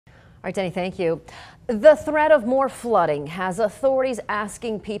All right, Denny, thank you. The threat of more flooding has authorities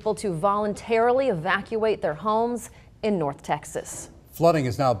asking people to voluntarily evacuate their homes in North Texas. Flooding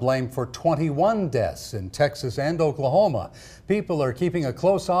is now blamed for 21 deaths in Texas and Oklahoma. People are keeping a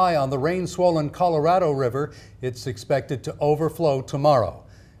close eye on the rain-swollen Colorado River. It's expected to overflow tomorrow.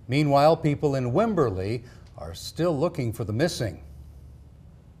 Meanwhile, people in Wimberley are still looking for the missing.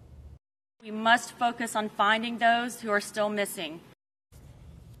 We must focus on finding those who are still missing.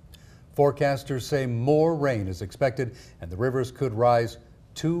 Forecasters say more rain is expected and the rivers could rise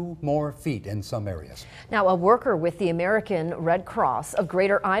 2 more feet in some areas. Now, a worker with the American Red Cross of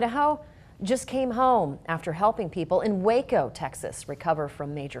Greater Idaho just came home after helping people in Waco, Texas, recover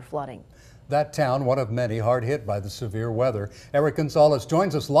from major flooding. That town, one of many hard hit by the severe weather. Eric Gonzalez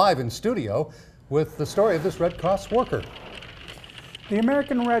joins us live in studio with the story of this Red Cross worker. The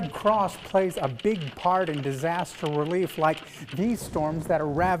American Red Cross plays a big part in disaster relief like these storms that are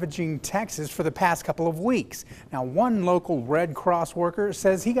ravaging Texas for the past couple of weeks. Now, one local Red Cross worker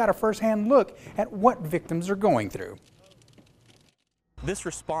says he got a first-hand look at what victims are going through. This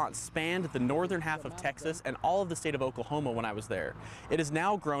response spanned the northern half of Texas and all of the state of Oklahoma when I was there. It has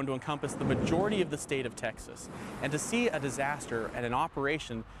now grown to encompass the majority of the state of Texas. And to see a disaster and an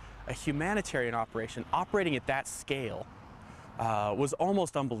operation, a humanitarian operation, operating at that scale was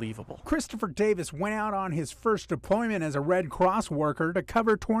almost unbelievable. Christopher Davis went out on his first deployment as a Red Cross worker to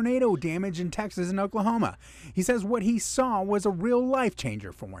cover tornado damage in Texas and Oklahoma. He says what he saw was a real life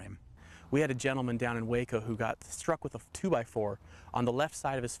changer for him. We had a gentleman down in Waco who got struck with a 2x4 on the left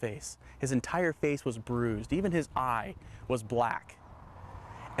side of his face. His entire face was bruised. Even his eye was black.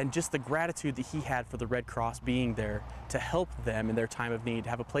 And just the gratitude that he had for the Red Cross being there to help them in their time of need, to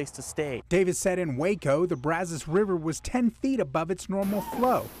have a place to stay. Davis said in Waco, the Brazos River was 10 feet above its normal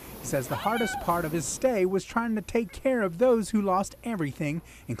flow. He says the hardest part of his stay was trying to take care of those who lost everything,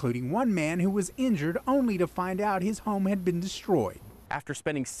 including one man who was injured only to find out his home had been destroyed. After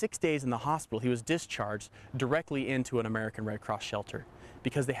spending 6 days in the hospital, he was discharged directly into an American Red Cross shelter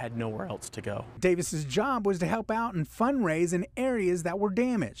because they had nowhere else to go. Davis's job was to help out and fundraise in areas that were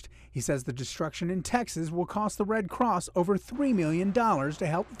damaged. He says the destruction in Texas will cost the Red Cross over $3 million to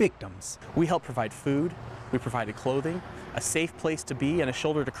help victims. We help provide food, we provided clothing, a safe place to be, and a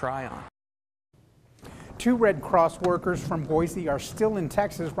shoulder to cry on. 2 Red Cross workers from Boise are still in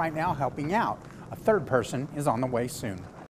Texas right now helping out. A third person is on the way soon.